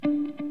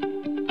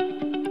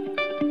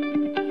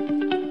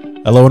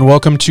Hello and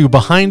welcome to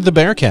Behind the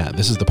Bearcat.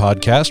 This is the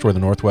podcast where the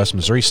Northwest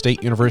Missouri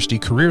State University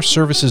Career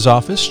Services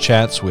Office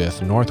chats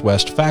with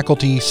Northwest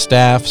faculty,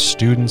 staff,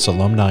 students,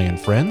 alumni, and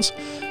friends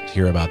to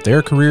hear about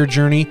their career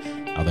journey,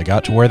 how they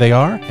got to where they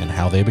are, and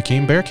how they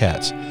became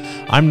Bearcats.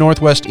 I'm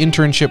Northwest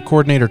Internship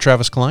Coordinator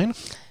Travis Klein.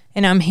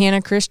 And I'm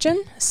Hannah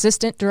Christian,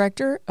 Assistant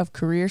Director of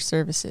Career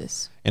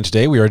Services. And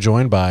today we are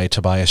joined by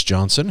Tobias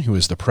Johnson, who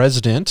is the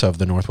president of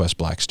the Northwest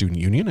Black Student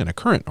Union and a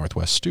current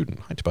Northwest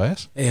student. Hi,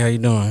 Tobias. Hey, how you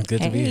doing?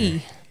 Good to be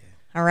here.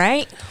 All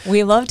right.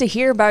 We love to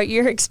hear about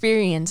your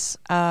experience.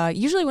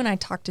 Usually when I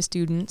talk to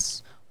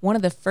students, one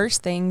of the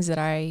first things that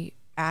I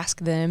ask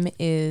them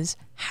is,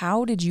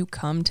 how did you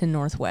come to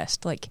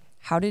Northwest? Like,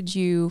 how did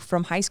you,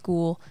 from high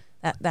school,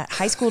 that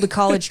high school to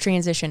college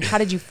transition, how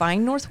did you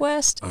find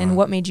Northwest, and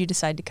what made you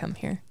decide to come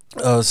here?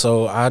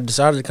 So I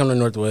decided to come to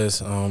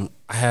Northwest. I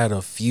had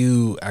a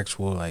few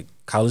actual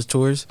college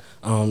tours.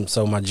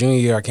 So my junior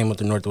year, I came up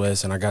to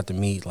Northwest, and I got to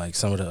meet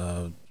some of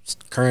the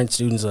current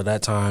students of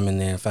that time,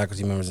 and then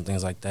faculty members and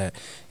things like that.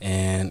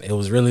 And it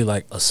was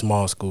really a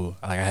small school.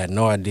 I had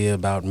no idea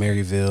about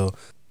Maryville.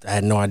 I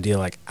had no idea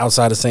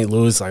outside of St.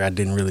 Louis. I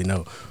didn't really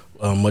know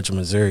much of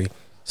Missouri.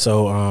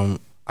 So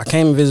I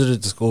came and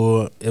visited the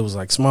school. It was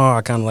small.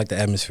 I kind of liked the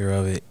atmosphere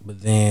of it.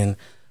 But then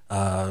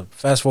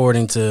fast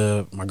forwarding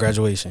to my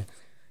graduation,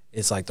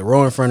 it's the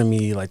row in front of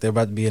me, they're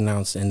about to be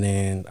announced, and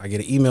then I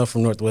get an email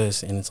from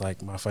Northwest, and it's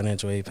my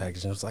financial aid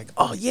package, and it's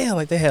oh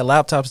yeah, they had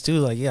laptops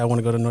too, yeah, I want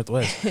to go to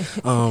Northwest.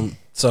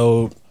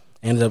 So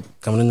ended up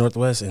coming to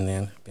Northwest, and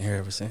then been here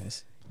ever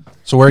since.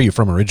 So where are you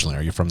from originally?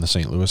 Are you from the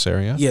St. Louis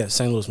area? Yeah,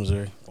 St. Louis,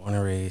 Missouri, born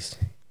and raised.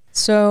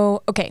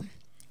 So, okay,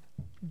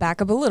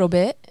 back up a little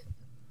bit.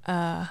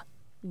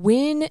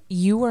 When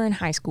you were in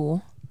high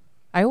school,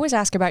 I always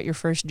ask about your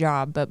first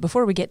job, but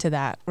before we get to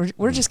that,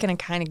 we're just going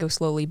to kind of go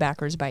slowly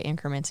backwards by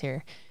increments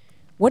here.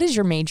 What is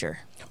your major?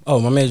 Oh,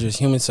 my major is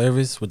human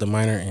service with a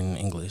minor in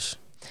English.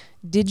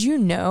 Did you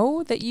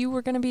know that you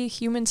were going to be a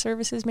human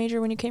services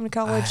major when you came to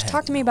college?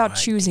 Talk to me about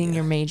choosing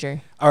your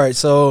major. All right,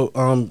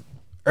 so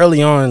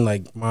early on,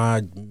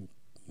 my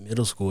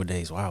middle school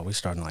days, wow, we're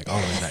starting all the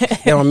way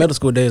back. Yeah, my middle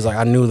school days,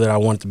 I knew that I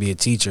wanted to be a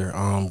teacher.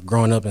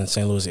 Growing up in the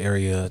St. Louis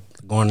area,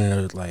 going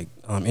into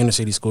inner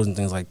city schools and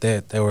things like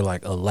that, there were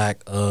a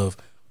lack of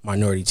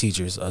minority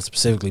teachers,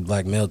 specifically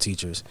black male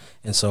teachers.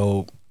 And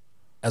so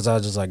as I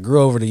just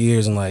grew over the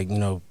years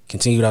and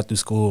continued out through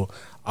school,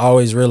 I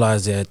always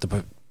realized that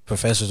the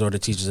professors or the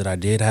teachers that I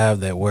did have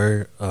that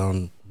were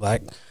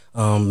black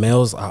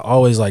males, I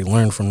always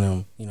learned from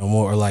them,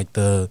 more, or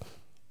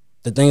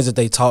the things that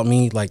they taught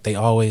me, they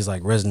always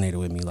resonated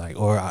with me,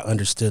 or I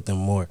understood them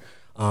more.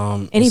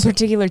 Any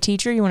particular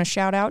teacher you want to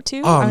shout out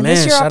to? Oh, man, this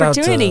is your shout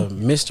opportunity. out to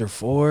Mr.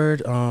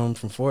 Ford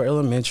from Ford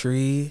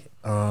Elementary.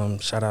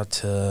 Shout out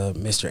to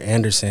Mr.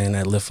 Anderson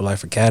at Live for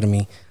Life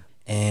Academy.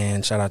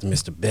 And shout out to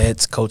Mr.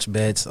 Betts, Coach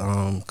Betts.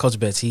 Coach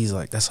Betts, he's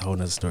that's a whole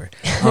nother story.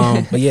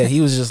 But yeah,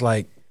 he was just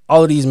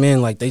all of these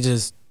men,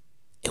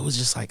 it was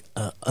just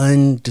an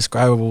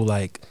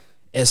undescribable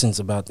essence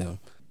about them.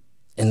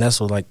 And that's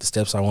what the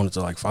steps I wanted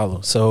to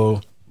follow.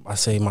 So I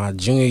say my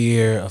junior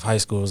year of high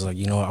school was I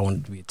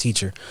wanted to be a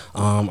teacher.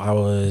 I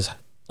was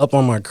up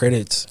on my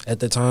credits at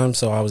the time,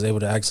 so I was able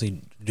to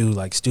actually do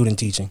student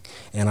teaching,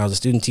 and I was a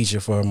student teacher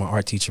for my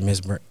art teacher,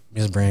 Miss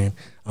Brand.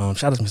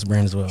 Shout out to Miss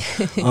Brand as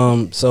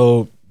well.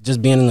 So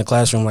just being in the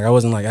classroom, I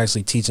wasn't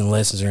actually teaching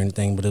lessons or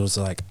anything, but it was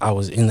I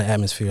was in the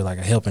atmosphere,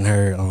 helping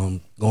her,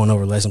 going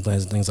over lesson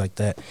plans and things like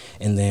that.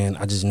 And then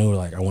I just knew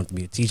I wanted to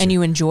be a teacher. And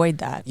you enjoyed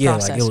that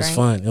process, it was right?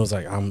 fun. It was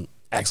I'm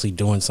actually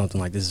doing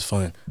something this is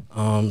fun.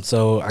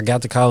 So I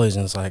got to college,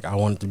 and it's I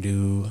wanted to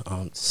do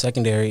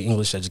secondary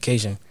English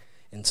education,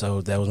 and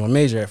so that was my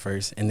major at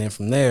first. And then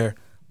from there,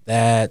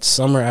 that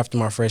summer after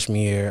my freshman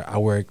year, I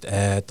worked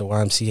at the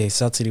YMCA,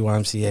 South City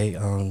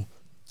YMCA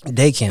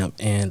day camp,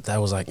 and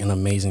that was an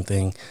amazing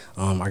thing.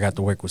 I got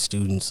to work with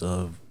students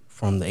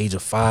from the age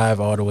of 5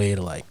 all the way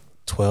to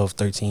 12,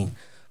 13.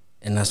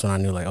 And that's when I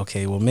knew,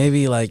 okay, well,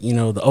 maybe,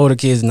 the older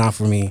kids, not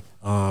for me.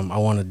 I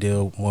want to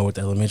deal more with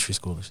the elementary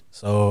schoolers.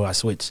 So I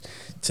switched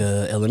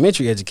to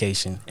elementary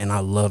education, and I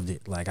loved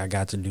it. I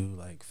got to do,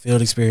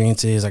 field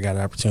experiences. I got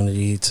an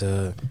opportunity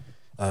to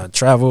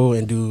travel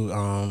and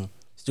do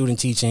student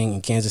teaching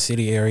in Kansas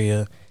City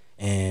area.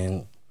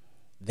 And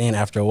then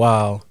after a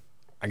while,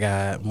 I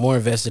got more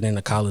invested in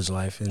the college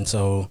life. And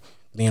so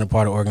being a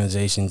part of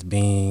organizations,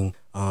 being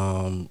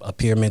a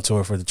peer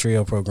mentor for the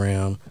TRIO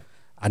program,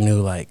 I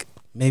knew,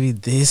 maybe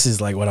this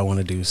is what I want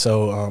to do.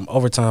 So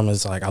over time,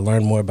 it's I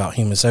learned more about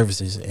human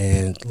services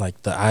and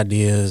the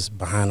ideas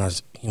behind our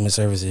human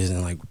services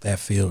and that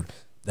field.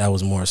 That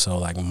was more so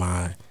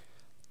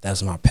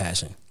that's my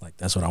passion.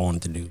 That's what I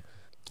wanted to do.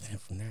 And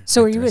from there,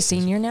 so are you a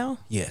senior now?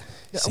 Yeah.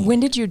 Senior.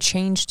 When did you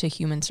change to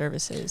human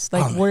services?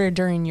 Where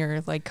during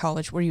your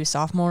college, were you a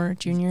sophomore,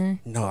 junior?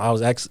 No, I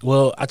was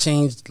actually, I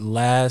changed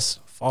last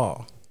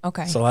fall.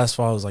 Okay. So last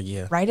fall I was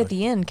yeah. Right at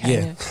the end,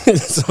 kind of.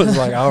 So it's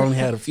I only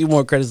had a few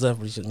more credits left,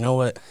 but you know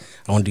what?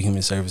 I want to do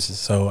human services.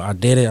 So I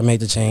did it. I made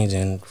the change,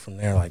 and from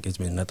there, it's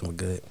been nothing but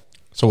good.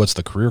 So what's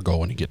the career goal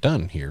when you get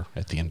done here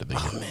at the end of the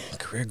year? Oh man,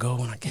 career goal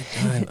when I get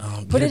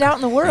done. Put it out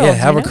in the world. Yeah,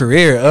 have you a know?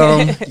 career.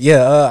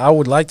 I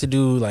would like to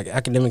do like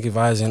academic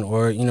advising,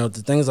 or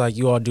the things like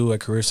you all do at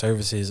career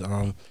services.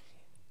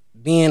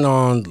 Being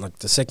on like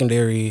the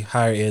secondary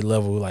higher ed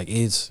level, like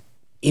it's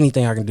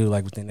anything I can do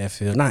like within that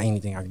field. Not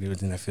anything I can do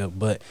within that field,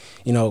 but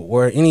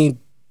where any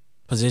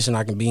position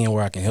I can be in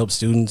where I can help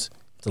students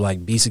to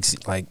like be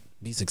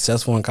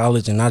successful in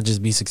college, and not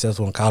just be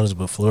successful in college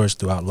but flourish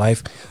throughout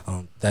life.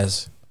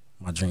 That's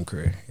my dream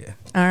career. Yeah.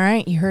 All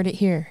right, you heard it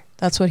here.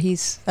 That's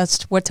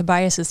what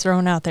Tobias is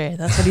throwing out there.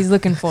 That's what he's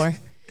looking for.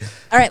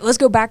 All right, let's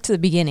go back to the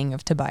beginning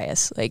of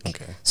Tobias.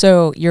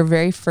 So your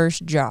very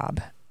first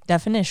job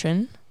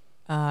definition,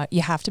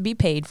 you have to be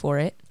paid for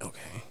it. Okay.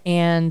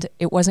 And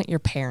it wasn't your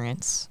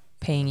parents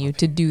paying you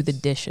to do the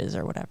dishes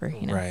or whatever,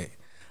 Right.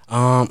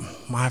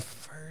 My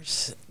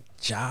first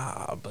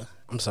job.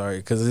 I'm sorry,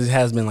 because it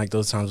has been like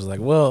those times. Like,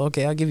 well,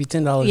 okay, I'll give you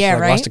 $10. Yeah,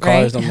 to wash the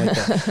car or something like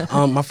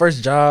that. My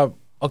first job.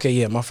 Okay,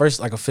 yeah, my first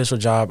like official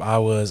job, I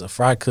was a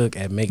fry cook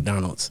at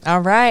McDonald's.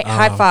 All right,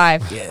 high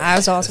five. Yeah. I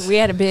was also, we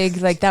had a big,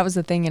 that was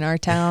the thing in our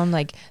town.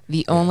 Like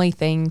the only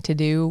thing to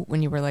do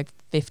when you were like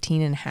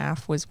 15 and a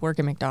half was work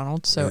at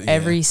McDonald's. So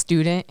every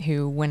student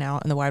who went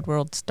out in the wide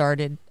world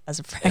started as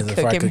a fry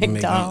cook at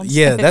McDonald's.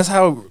 Yeah, that's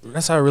how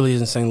it really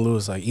is in St.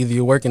 Louis. Like either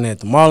you're working at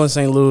the mall in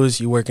St. Louis,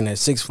 you're working at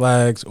Six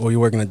Flags, or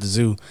you're working at the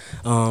zoo.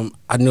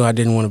 I knew I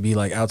didn't want to be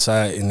like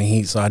outside in the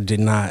heat, so I did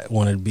not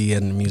want to be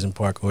at an amusement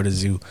park or the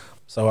zoo.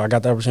 So I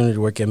got the opportunity to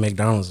work at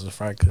McDonald's as a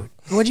fry cook.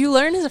 What'd you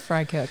learn as a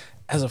fry cook?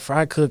 As a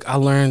fry cook, I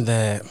learned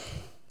that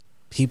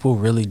people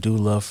really do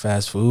love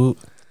fast food.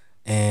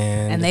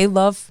 And they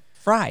love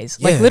fries.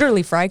 Yeah. Like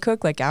literally fry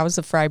cook. Like I was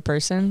a fry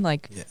person,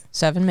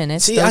 7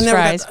 minutes. See, those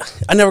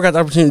I never got the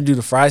opportunity to do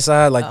the fry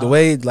side. Like the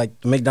way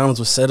like the McDonald's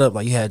was set up,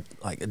 like you had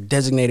like a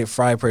designated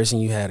fry person,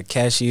 you had a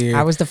cashier.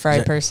 I was the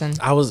fry person.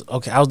 I was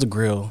the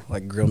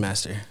grill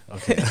master.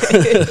 Okay.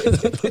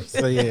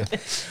 So yeah.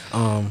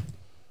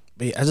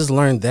 But yeah, I just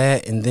learned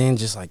that, and then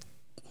just like,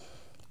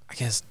 I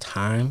guess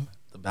time,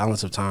 the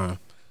balance of time.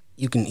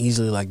 You can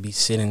easily like be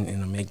sitting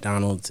in a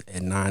McDonald's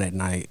at 9 at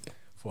night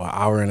for an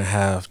hour and a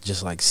half,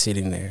 just like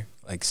sitting there,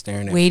 like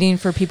staring at waiting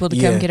for people to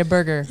come get a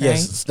burger.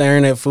 Yes, right?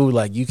 Staring at food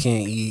like you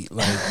can't eat,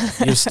 like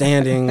you're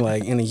standing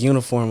like in a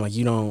uniform, like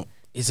you don't.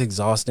 It's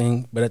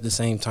exhausting, but at the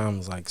same time,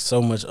 it's like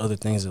so much other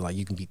things that like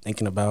you can be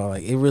thinking about.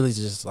 Like it really is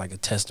just like a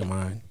test of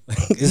mind.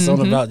 It's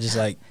all about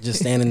just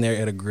standing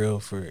there at a grill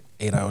for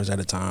 8 hours at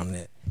a time.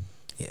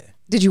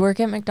 Did you work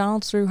at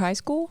McDonald's through high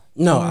school?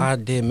 No, I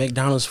did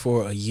McDonald's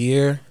for a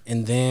year,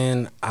 and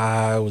then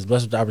I was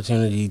blessed with the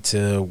opportunity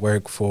to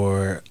work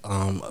for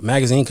a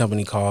magazine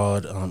company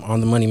called On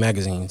the Money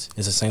Magazines.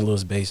 It's a St.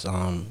 Louis-based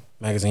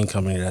magazine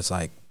company that's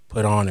like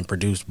put on and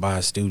produced by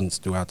students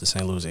throughout the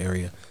St. Louis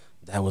area.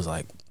 That was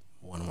like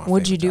one of my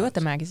What'd you do jobs. at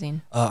the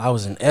magazine? I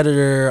was an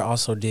editor,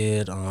 also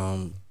did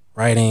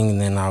writing, and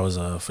then I was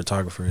a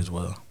photographer as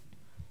well.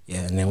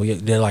 Yeah, and then we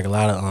did like a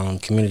lot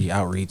of community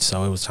outreach.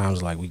 So it was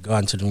times like we go out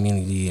into the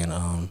community and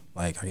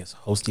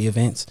host the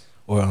events,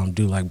 or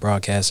do like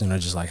broadcasting, or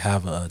just like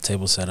have a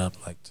table set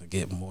up like to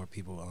get more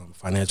people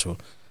financial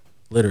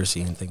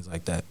literacy and things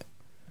like that.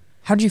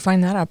 How did you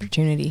find that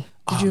opportunity?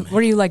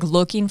 Were you like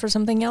looking for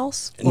something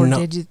else, or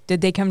No. did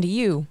they come to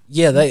you?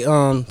 Yeah, they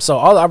so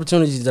all the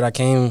opportunities that I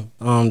came,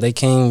 they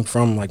came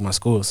from like my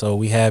school. So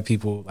we had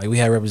people like we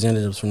had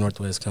representatives from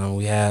Northwest come.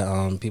 We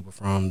had people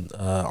from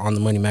On the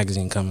Money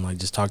Magazine come and like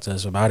just talk to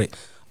us about it.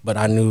 But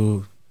I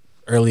knew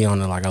early on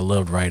that like I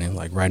loved writing.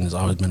 Like writing has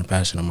always been a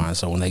passion of mine.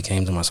 So when they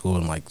came to my school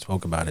and like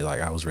spoke about it, like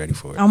I was ready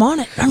for it. I'm on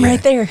it. I'm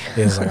right there.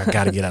 It was like I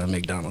got to get out of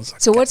McDonald's.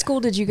 So what school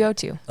did you go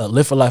to?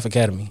 Live for Life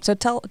Academy. So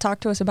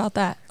talk to us about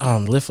that.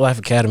 Live for Life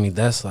Academy.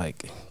 That's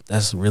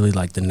really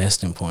like the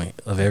nesting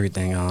point of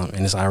everything.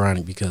 And it's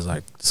ironic because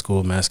like the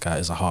school mascot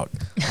is a hawk.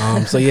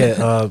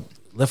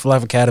 Live for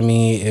Life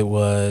Academy.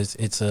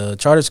 It's a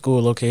charter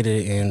school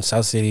located in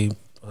South City,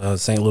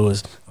 St.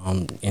 Louis,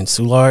 in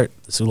Soulard,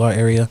 the Soulard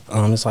area.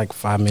 It's like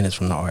 5 minutes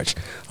from the Arch,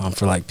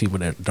 for like people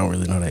that don't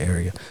really know that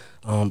area.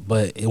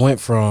 But it went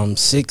from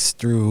 6th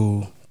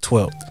through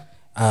 12th.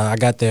 I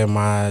got there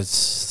my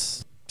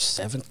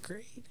 7th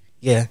grade.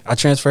 Yeah, I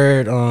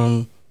transferred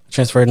into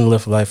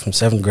Live for Life from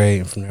 7th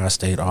grade, and from there I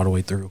stayed all the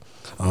way through.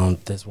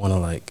 That's one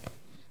of like,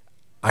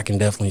 I can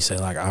definitely say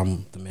like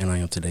I'm the man I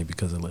am today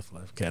because of Live for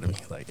Life Academy.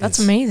 Like that's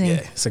amazing.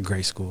 Yeah, it's a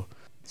great school.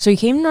 So you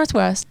came to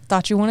Northwest,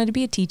 thought you wanted to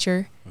be a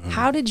teacher. Mm-hmm.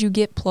 How did you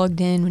get plugged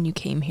in when you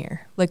came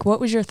here? Like, what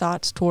was your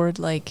thoughts toward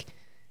like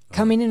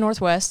coming to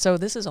Northwest? So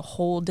this is a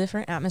whole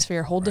different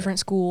atmosphere, whole different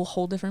school,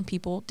 whole different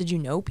people. Did you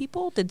know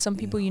people? Did some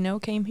people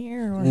came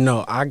here? Or?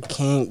 No, I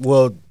can't.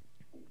 Well,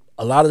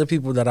 a lot of the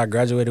people that I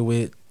graduated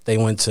with, they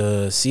went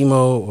to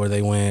SEMO or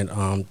they went,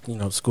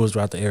 schools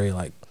throughout the area,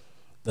 like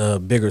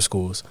the bigger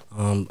schools.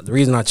 The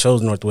reason I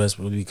chose Northwest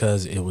was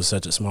because it was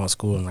such a small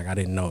school, and like I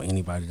didn't know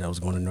anybody that was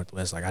going to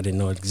Northwest. Like I didn't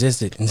know it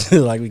existed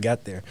until like we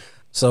got there.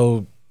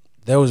 So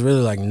there was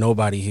really like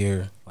nobody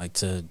here like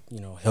to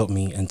help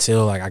me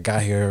until like I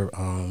got here.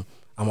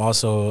 I'm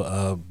also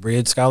a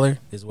Bridge Scholar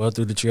as well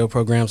through the TRIO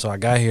program. So I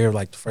got here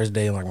like the first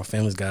day, and like my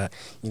family's got,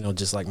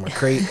 just like my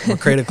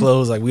crate of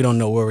clothes. Like we don't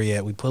know where we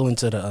at. We pull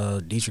into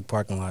the Dietrich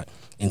parking lot,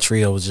 and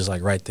TRIO was just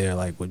like right there,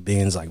 like with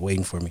bins like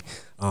waiting for me.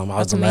 I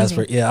was the last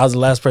I was the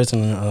last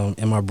person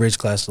in my Bridge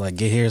class to like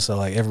get here. So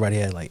like everybody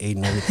had like ate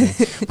and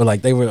everything, but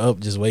like they were up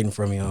just waiting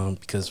for me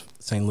because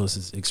St. Louis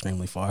is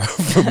extremely far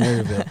from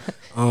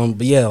Maryville.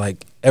 But yeah,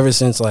 like ever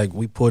since like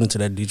we pulled into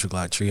that Dietrich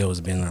lot, TRIO has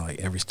been there like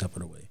every step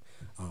of the way.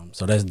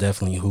 So that's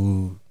definitely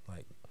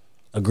like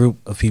a group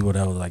of people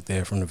that was like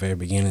there from the very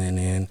beginning. And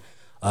then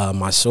during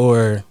my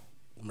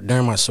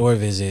SOAR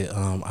visit,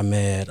 I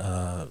met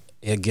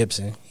Ed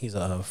Gibson. He's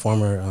a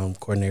former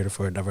coordinator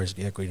for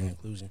diversity, equity, and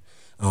inclusion.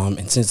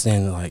 And since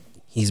then, like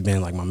he's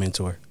been like my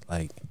mentor.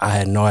 Like I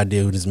had no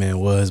idea who this man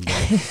was,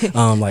 but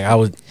like I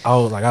was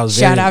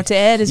shout out to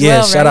Ed as well.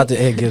 Yeah, shout out to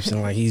Ed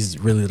Gibson. Like he's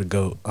really the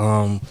GOAT.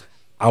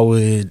 I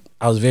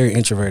was very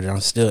introverted. I'm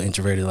still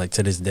introverted like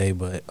to this day,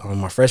 but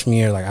my freshman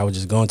year, like I would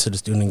just go into the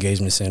student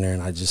engagement center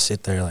and I just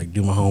sit there like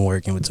do my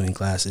homework in between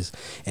classes.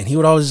 And he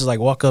would always just like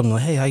walk up and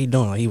like, hey, how you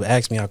doing? Like he would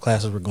ask me how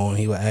classes were going.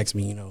 He would ask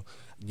me,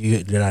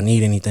 did I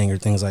need anything or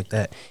things like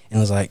that. And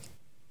it was like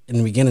in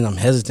the beginning, I'm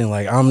hesitant.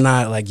 Like I'm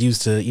not like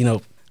used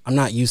to, I'm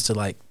not used to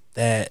like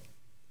that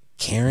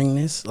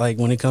caringness, like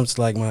when it comes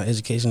to like my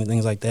education and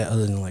things like that,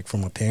 other than like from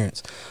my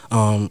parents.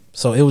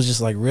 So it was just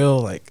like real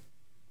like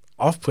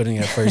off-putting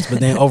at first, but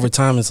then over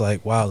time it's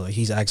like, wow, like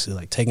he's actually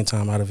like taking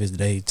time out of his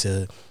day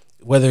to,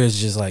 whether it's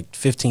just like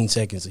 15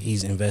 seconds,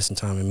 he's investing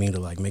time in me to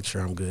like make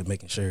sure I'm good,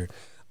 making sure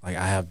like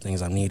I have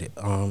things I needed.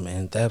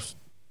 And that's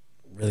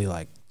really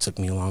like took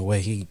me a long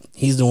way.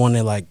 He's the one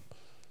that like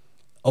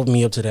opened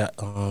me up to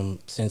that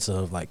sense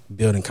of like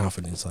building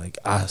confidence. Like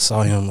I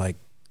saw him like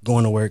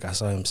going to work, I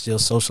saw him still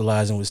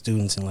socializing with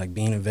students and like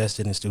being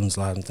invested in students'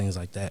 lives and things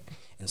like that.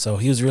 And so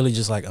he was really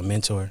just like a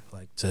mentor,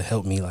 like to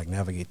help me like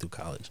navigate through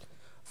college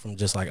from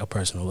just like a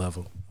personal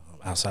level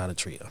outside of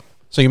TRIO.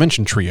 So you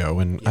mentioned TRIO,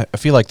 and yeah. I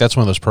feel like that's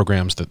one of those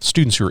programs that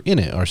students who are in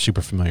it are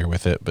super familiar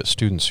with it, but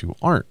students who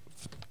aren't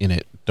in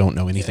it don't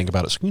know anything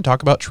about it. So can you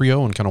talk about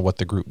TRIO and kind of what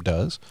the group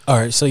does? All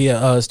right. So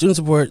Student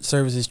Support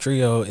Services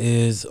TRIO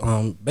is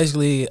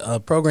basically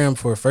a program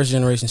for first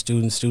generation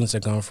students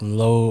that come from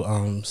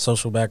low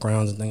social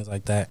backgrounds and things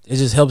like that. It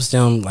just helps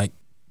them like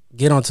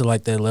get onto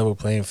like that level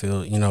playing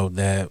field,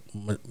 that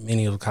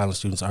many of the college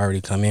students already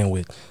come in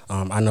with.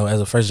 I know as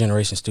a first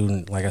generation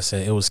student, like I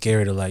said, it was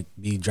scary to like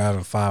be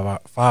driving 5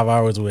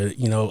 hours with,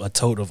 a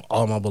tote of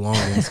all my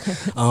belongings.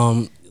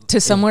 To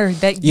somewhere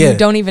that you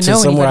don't even know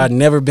somewhere anybody. I'd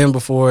never been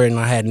before and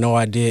I had no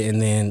idea.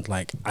 And then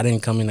like I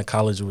didn't come into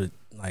college with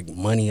like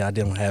money. I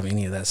didn't have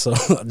any of that. So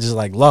I just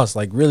like lost,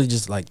 like really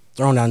just like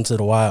thrown out into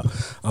the wild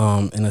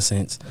in a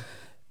sense.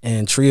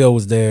 And TRIO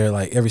was there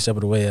like every step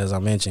of the way, as I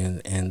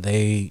mentioned, and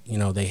they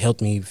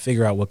helped me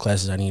figure out what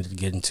classes I needed to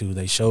get into.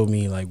 They showed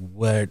me like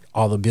where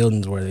all the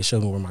buildings were. They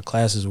showed me where my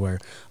classes were.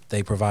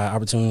 They provide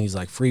opportunities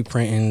like free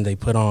printing. They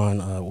put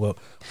on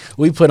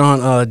we put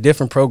on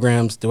different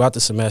programs throughout the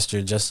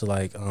semester just to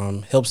like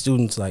help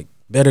students like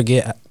better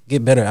get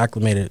better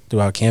acclimated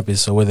throughout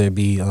campus. So whether it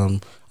be on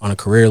a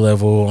career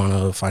level, on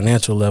a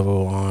financial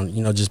level, on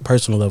just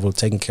personal level,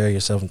 taking care of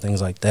yourself and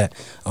things like that.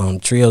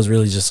 TRIO is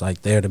really just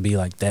like there to be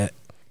like that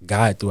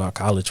guide throughout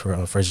college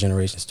for first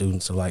generation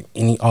students. So like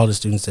all the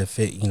students that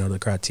fit the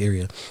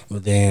criteria,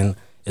 but then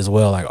as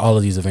well like all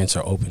of these events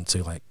are open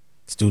to like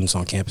students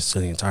on campus, to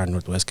the entire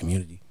Northwest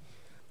community.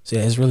 So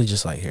yeah, it's really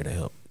just like here to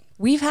help.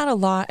 We've had a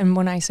lot, and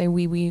when I say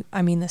we,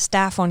 I mean the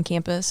staff on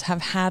campus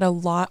have had a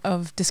lot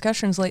of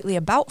discussions lately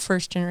about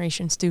first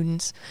generation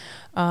students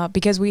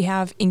because we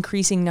have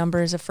increasing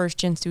numbers of first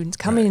gen students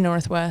coming to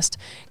Northwest.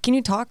 Can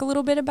you talk a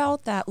little bit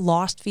about that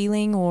lost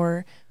feeling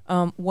or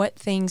what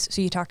things,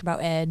 so you talked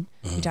about Ed,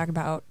 you talked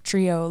about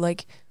TRIO,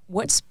 like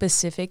what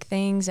specific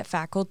things that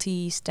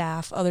faculty,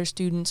 staff, other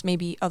students,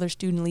 maybe other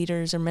student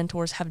leaders or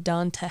mentors have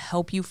done to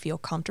help you feel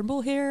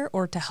comfortable here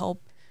or to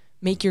help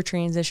make your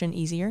transition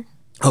easier?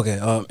 Okay,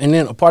 and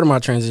then a part of my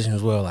transition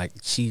as well, like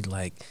she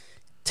like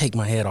take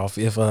my head off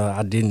if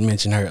I didn't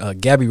mention her.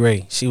 Gabby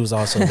Ray, she was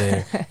also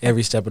there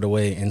every step of the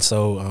way. And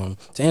so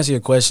to answer your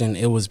question,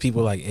 it was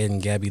people like Ed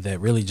and Gabby that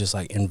really just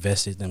like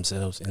invested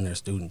themselves in their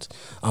students.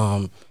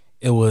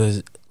 It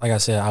was, like I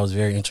said, I was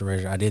very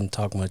introverted. I didn't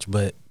talk much,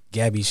 but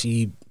Gabby,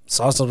 she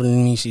saw something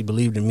in me. She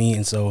believed in me.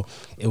 And so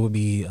it would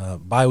be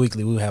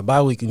bi-weekly. We would have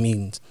bi-weekly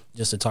meetings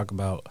just to talk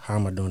about how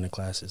am I doing in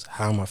classes?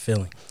 How am I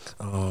feeling?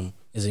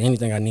 Is there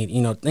anything I need?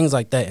 Things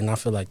like that. And I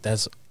feel like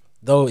that's,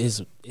 though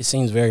it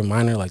seems very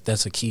minor, like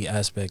that's a key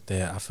aspect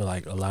that I feel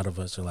like a lot of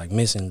us are like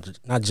missing,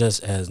 not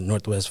just as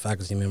Northwest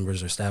faculty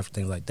members or staff,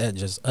 things like that,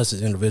 just us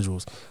as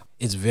individuals.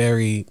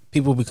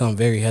 People become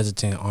very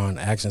hesitant on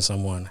asking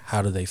someone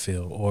how do they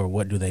feel or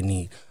what do they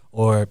need,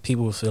 or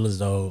people feel as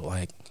though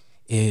like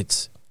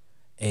it's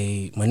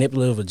a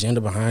manipulative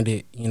agenda behind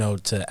it,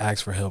 to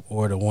ask for help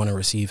or to want to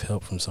receive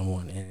help from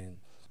someone. And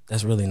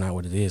that's really not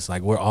what it is.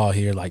 Like we're all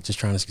here, like just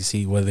trying to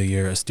succeed, whether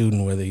you're a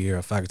student, whether you're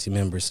a faculty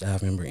member,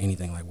 staff member,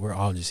 anything, like we're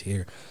all just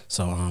here.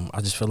 So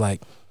I just feel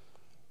like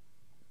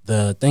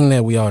the thing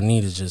that we all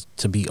need is just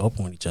to be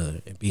open with each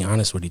other and be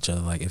honest with each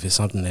other. Like if it's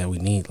something that we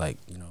need, like,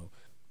 you know,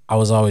 I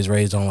was always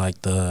raised on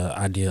like the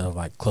idea of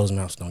like closed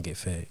mouths don't get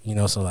fed, you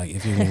know. So like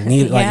if you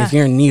need, like if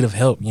you're in need of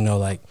help, you know,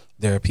 like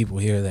there are people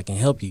here that can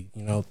help you,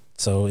 you know.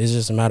 So it's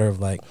just a matter of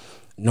like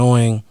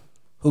knowing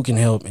who can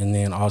help, and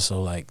then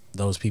also like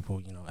those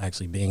people, you know,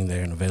 actually being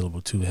there and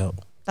available to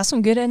help. That's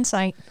some good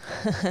insight.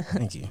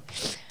 Thank you.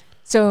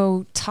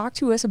 So talk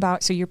to us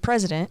about, so you're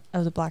president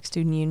of the Black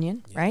Student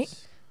Union, Yes.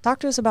 right? Talk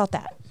to us about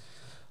that.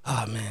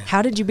 Oh man,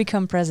 How did you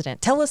become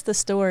president? Tell us the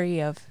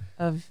story of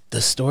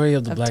the story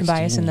of the Black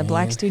Tobias Student and the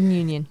Black Union. Student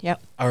Union.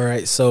 Yep. All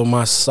right, so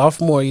my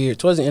sophomore year,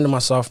 towards the end of my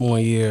sophomore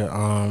year,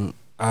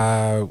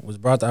 I was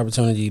brought the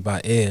opportunity by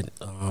Ed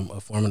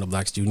of forming the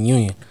Black Student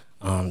Union.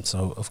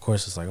 So of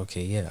course it's like,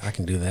 okay, yeah, I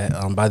can do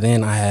that. By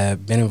then I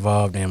had been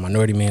involved in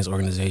Minority Men's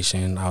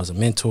Organization. I was a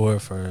mentor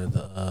for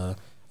the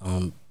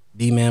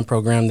B-Man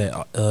program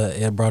that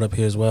Ed brought up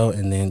here as well.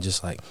 And then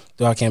just like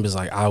throughout campus,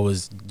 like I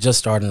was just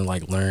starting to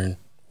like learn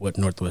what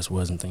Northwest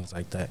was and things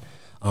like that.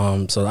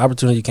 So the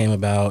opportunity came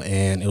about,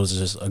 and it was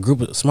just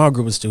a small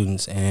group of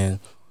students, and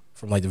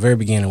from like the very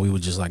beginning, we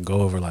would just like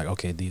go over like,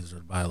 okay, these are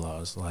the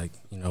bylaws. Like,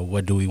 you know,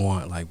 what do we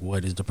want? Like,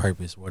 what is the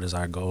purpose? What is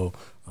our goal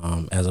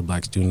as a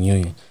Black Student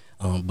Union?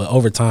 But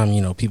over time,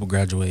 you know, people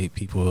graduate,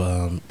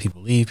 people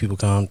leave, people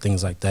come,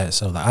 things like that.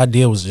 So the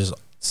idea was just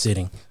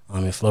sitting.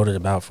 It floated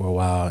about for a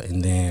while,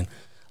 and then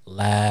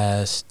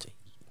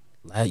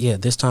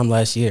this time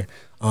last year,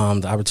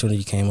 the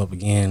opportunity came up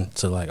again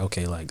to like,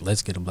 okay, like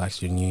let's get a Black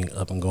Student Union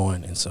up and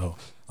going. And so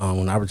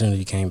when the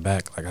opportunity came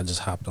back, like I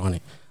just hopped on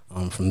it.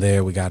 From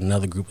there, we got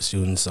another group of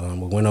students.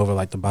 We went over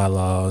like the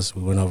bylaws.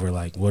 We went over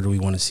like what do we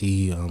want to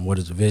see, what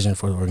is the vision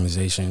for the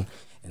organization.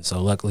 And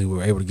so luckily we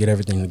were able to get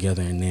everything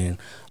together. And then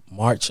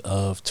March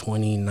of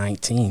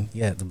 2019,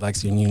 the Black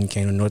Student Union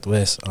came to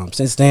Northwest.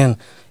 Since then,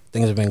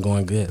 things have been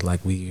going good.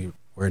 Like we're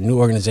a new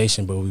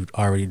organization, but we've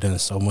already done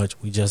so much.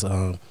 We just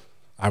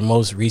our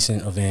most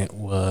recent event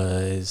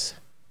was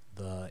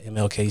the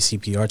MLK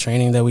CPR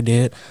training that we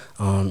did,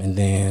 and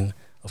then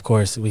of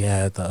course we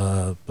had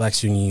the Black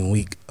Student Union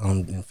Week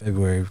in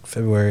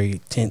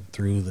February 10th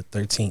through the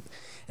 13th,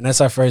 and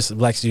that's our first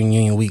Black Student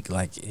Union Week.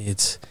 Like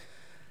it's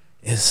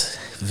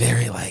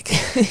very like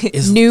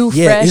it's new,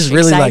 fresh, it's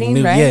really exciting, like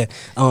new,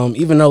 right?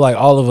 even though like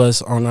all of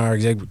us on our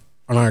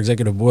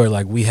executive board,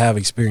 like we have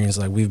experience,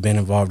 like we've been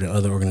involved in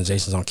other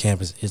organizations on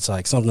campus. It's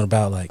like something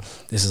about like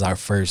this is our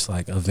first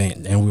like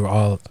event, and we were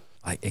all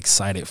like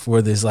excited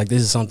for this. Like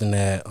this is something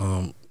that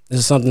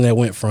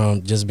went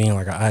from just being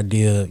like an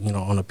idea, you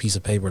know, on a piece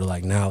of paper to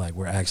like now like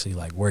we're actually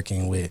like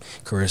working with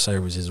career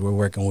services, we're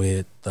working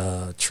with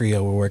the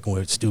trio, we're working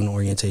with student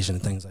orientation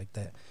and things like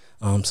that.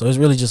 So it's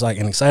really just like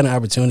an exciting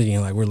opportunity,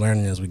 and like we're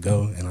learning as we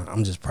go, and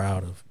I'm just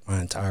proud of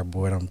my entire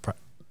board. I'm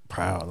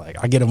proud. Like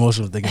I get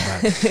emotional thinking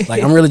about it.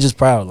 Like I'm really just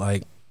proud.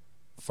 Like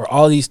for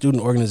all these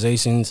student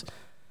organizations,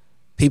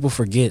 people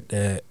forget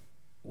that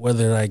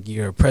whether like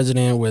you're a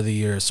president, whether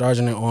you're a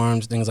sergeant at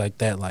arms, things like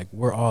that, like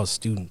we're all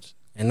students.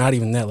 And not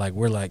even that, like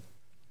we're like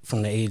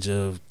from the age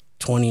of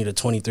 20 to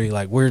 23,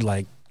 like we're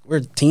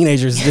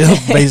teenagers still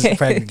basically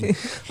practically.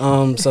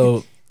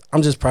 So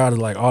I'm just proud of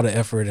like all the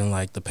effort and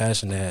like the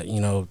passion that,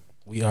 you know,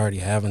 we already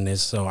have in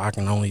this. So I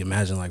can only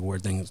imagine like where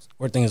things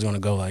are going to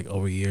go like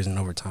over years and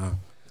over time.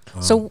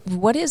 So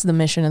what is the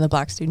mission of the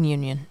Black Student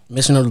Union?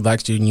 Mission of the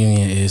Black Student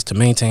Union is to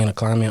maintain a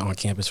climate on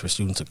campus for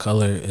students of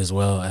color, as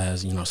well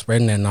as, you know,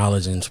 spreading that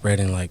knowledge and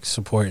spreading like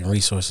support and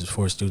resources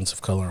for students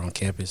of color on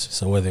campus.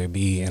 So whether it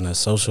be in a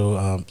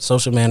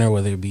social manner,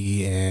 whether it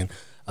be in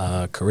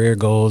career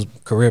goals,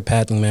 career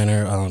pathing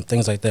manner,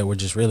 things like that, we're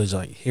just really just,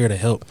 like here to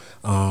help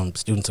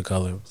students of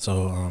color.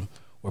 So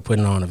we're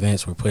putting on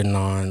events, we're putting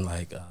on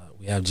like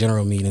we have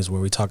general meetings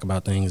where we talk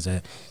about things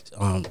that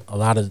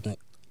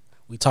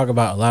we talk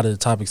about a lot of the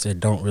topics that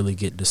don't really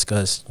get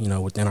discussed, you know,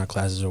 within our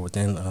classes or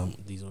within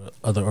these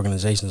other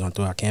organizations on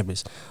through our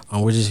campus.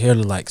 We're just here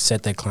to like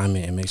set that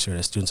climate and make sure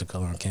that students of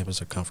color on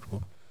campus are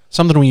comfortable.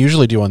 Something we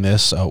usually do on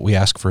this, we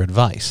ask for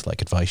advice,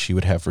 like advice you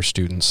would have for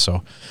students.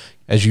 So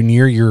as you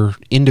near your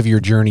end of your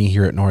journey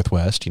here at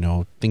Northwest, you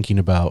know, thinking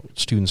about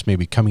students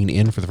maybe coming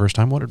in for the first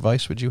time, what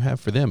advice would you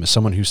have for them as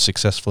someone who's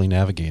successfully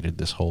navigated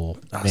this whole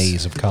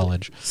maze of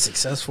college?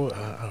 Successful?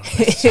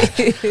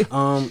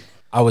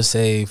 I would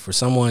say for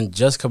someone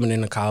just coming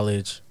into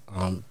college,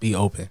 be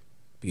open.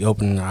 Be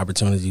open to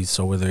opportunities.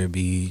 So whether it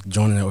be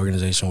joining an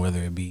organization, whether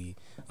it be,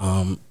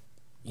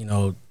 you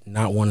know,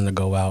 not wanting to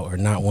go out or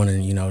not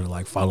wanting, you know, to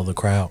like follow the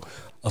crowd.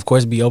 Of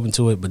course, be open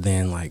to it, but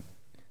then like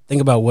think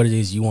about what it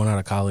is you want out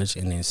of college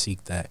and then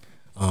seek that.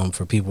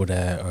 For people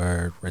that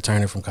are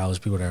returning from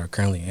college, people that are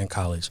currently in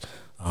college,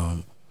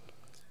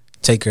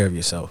 take care of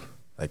yourself.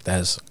 Like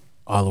that's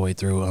all the way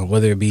through,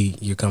 whether it be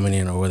you're coming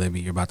in or whether it be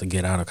you're about to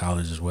get out of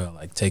college as well.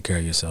 Like take care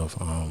of yourself.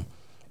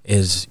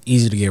 It's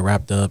easy to get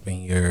wrapped up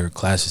in your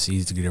classes,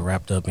 easy to get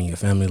wrapped up in your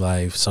family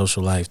life,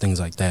 social life, things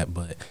like that.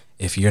 But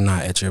if you're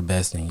not at your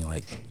best, then you're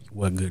like,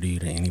 what good are you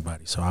to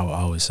anybody? So I would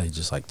always say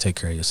just like take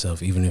care of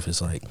yourself, even if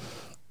it's like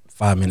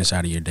 5 minutes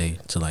out of your day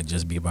to like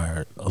just be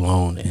by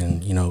alone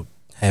and, you know,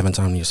 having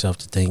time to yourself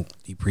to think,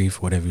 debrief,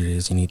 whatever it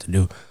is you need to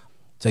do.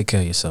 Take care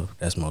of yourself.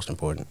 That's most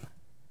important.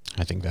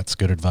 I think that's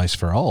good advice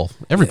for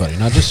everybody,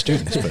 not just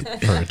students,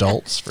 but for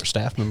adults, for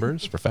staff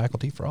members, for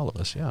faculty, for all of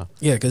us. Yeah.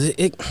 Yeah, because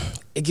it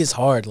gets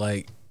hard.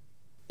 Like,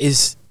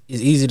 it's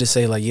easy to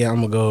say, like, yeah,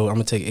 I'm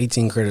gonna take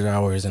 18 credit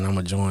hours and I'm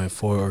gonna join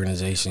 4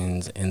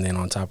 organizations, and then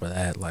on top of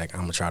that, like,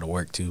 I'm gonna try to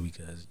work too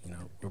because, you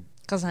know,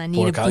 because I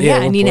need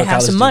to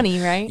have some money,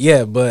 right?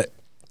 Yeah, but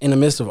in the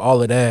midst of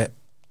all of that,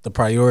 the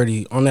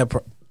priority on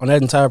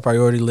that entire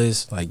priority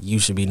list, like, you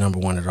should be number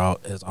one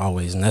as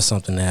always, and that's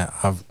something that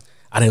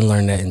I didn't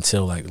learn that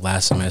until like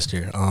last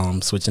semester,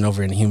 switching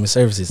over into human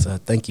services.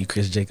 Thank you,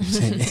 Chris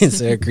Jacobson and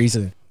Sarah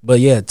Creason. But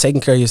yeah, taking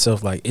care of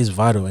yourself, like, is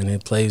vital, and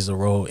it plays a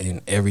role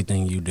in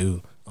everything you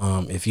do.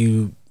 If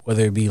you,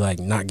 whether it be like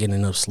not getting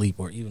enough sleep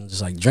or even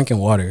just like drinking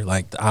water,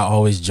 like, I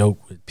always joke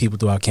with people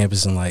throughout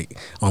campus and like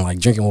on like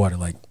drinking water,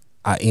 like,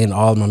 I end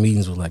all of my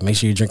meetings with like, make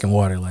sure you're drinking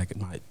water, like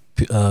my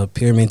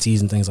peer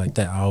mentees and things like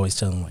that. I always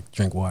tell them, like,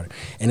 drink water.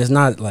 And it's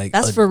not like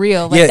that's for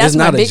real. Like, that's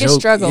my biggest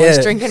struggle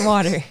is drinking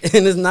water.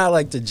 And it's not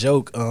like the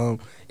joke.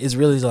 It's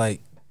really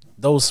like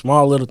those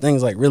small little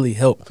things like really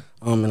help.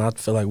 And I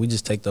feel like we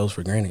just take those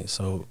for granted.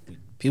 So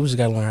people just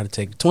gotta learn how to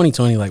take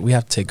 2020. Like, we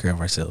have to take care of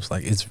ourselves.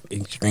 Like, it's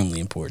extremely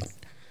important.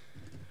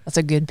 That's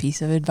a good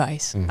piece of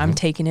advice. Mm-hmm. I'm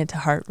taking it to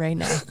heart right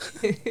now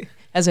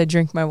as I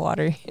drink my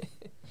water.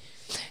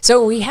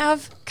 So we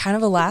have kind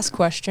of a last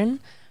question.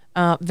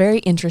 Very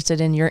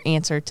interested in your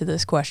answer to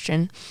this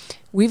question.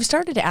 We've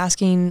started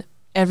asking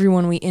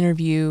everyone we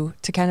interview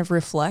to kind of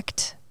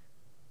reflect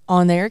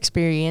on their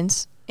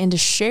experience and to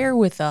share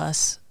with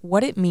us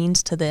what it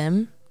means to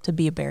them to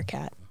be a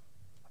Bearcat.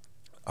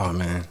 Oh,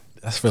 man.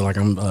 I feel like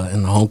I'm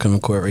in the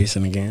homecoming court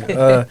racing again.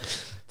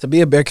 To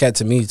be a Bearcat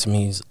to me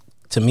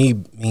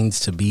means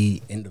to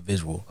be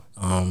individual.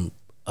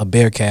 A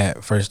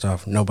Bearcat, first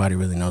off, nobody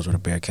really knows what a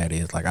Bearcat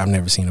is. Like, I've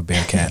never seen a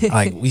Bearcat.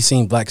 Like, we've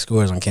seen black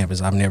scores on campus.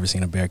 I've never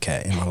seen a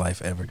Bearcat in my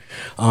life ever.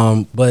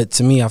 But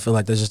to me, I feel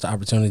like there's just an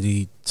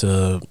opportunity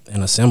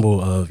and a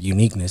symbol of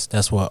uniqueness.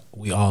 That's what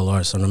we all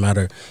are. So no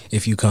matter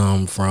if you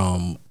come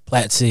from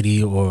Platte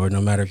City or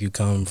no matter if you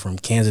come from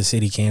Kansas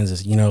City,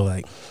 Kansas, you know,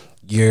 like,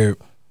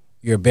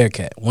 you're a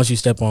Bearcat. Once you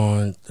step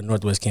on the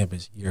Northwest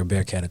campus, you're a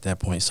Bearcat at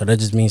that point. So that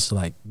just means to,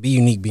 like, be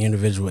unique, be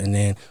individual, and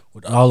then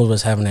with all of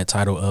us having that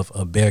title of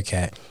a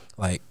Bearcat,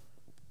 like,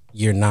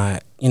 you're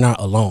not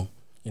alone.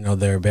 You know,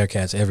 there are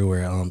Bearcats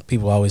everywhere.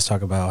 People always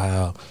talk about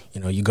how,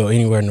 you know, you go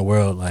anywhere in the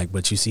world, like,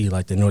 but you see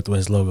like the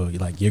Northwest logo,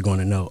 you're going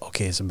to know,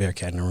 okay, it's a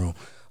Bearcat in the room.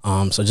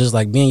 So just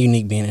like being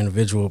unique, being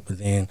individual, but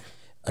then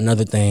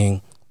another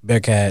thing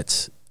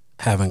Bearcats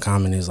have in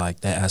common is like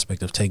that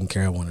aspect of taking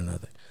care of one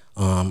another.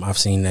 I've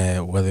seen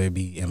that whether it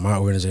be in my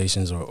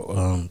organizations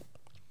or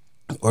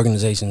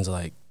organizations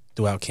like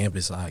throughout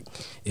campus. Like,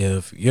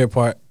 if you're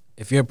part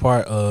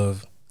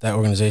of that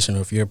organization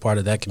or if you're a part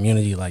of that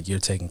community, like, you're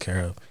taken care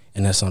of,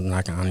 and that's something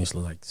I can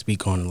honestly like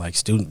speak on. Like,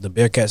 the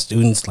Bearcat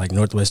students, like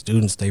Northwest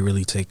students, they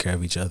really take care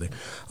of each other.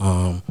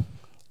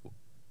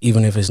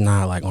 Even if it's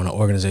not like on an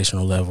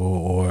organizational level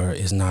or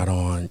it's not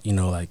on, you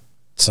know, like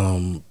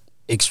some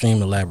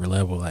extreme elaborate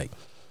level, like,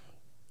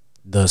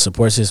 the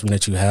support system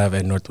that you have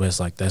at Northwest,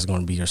 like, that's going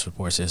to be your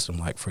support system,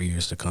 like, for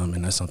years to come.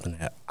 And that's something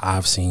that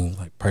I've seen,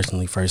 like,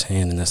 personally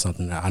firsthand, and that's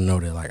something that I know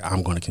that, like,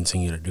 I'm going to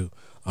continue to do,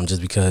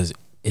 just because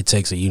it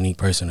takes a unique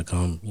person to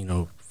come, you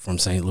know, from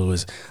St.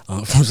 Louis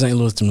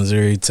to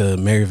Missouri to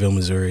Maryville,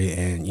 Missouri,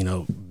 and, you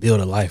know,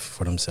 build a life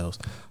for themselves.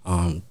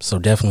 So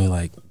definitely,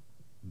 like,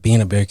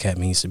 being a Bearcat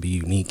means to be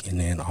unique and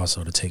then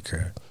also to take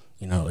care of,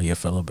 you know, your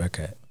fellow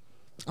Bearcat.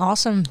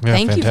 Awesome. Yeah,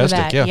 thank fantastic.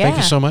 You for that. Yeah, thank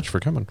you so much for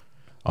coming.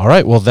 All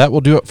right, well, that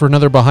will do it for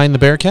another Behind the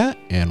Bearcat,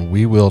 and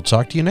we will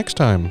talk to you next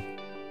time.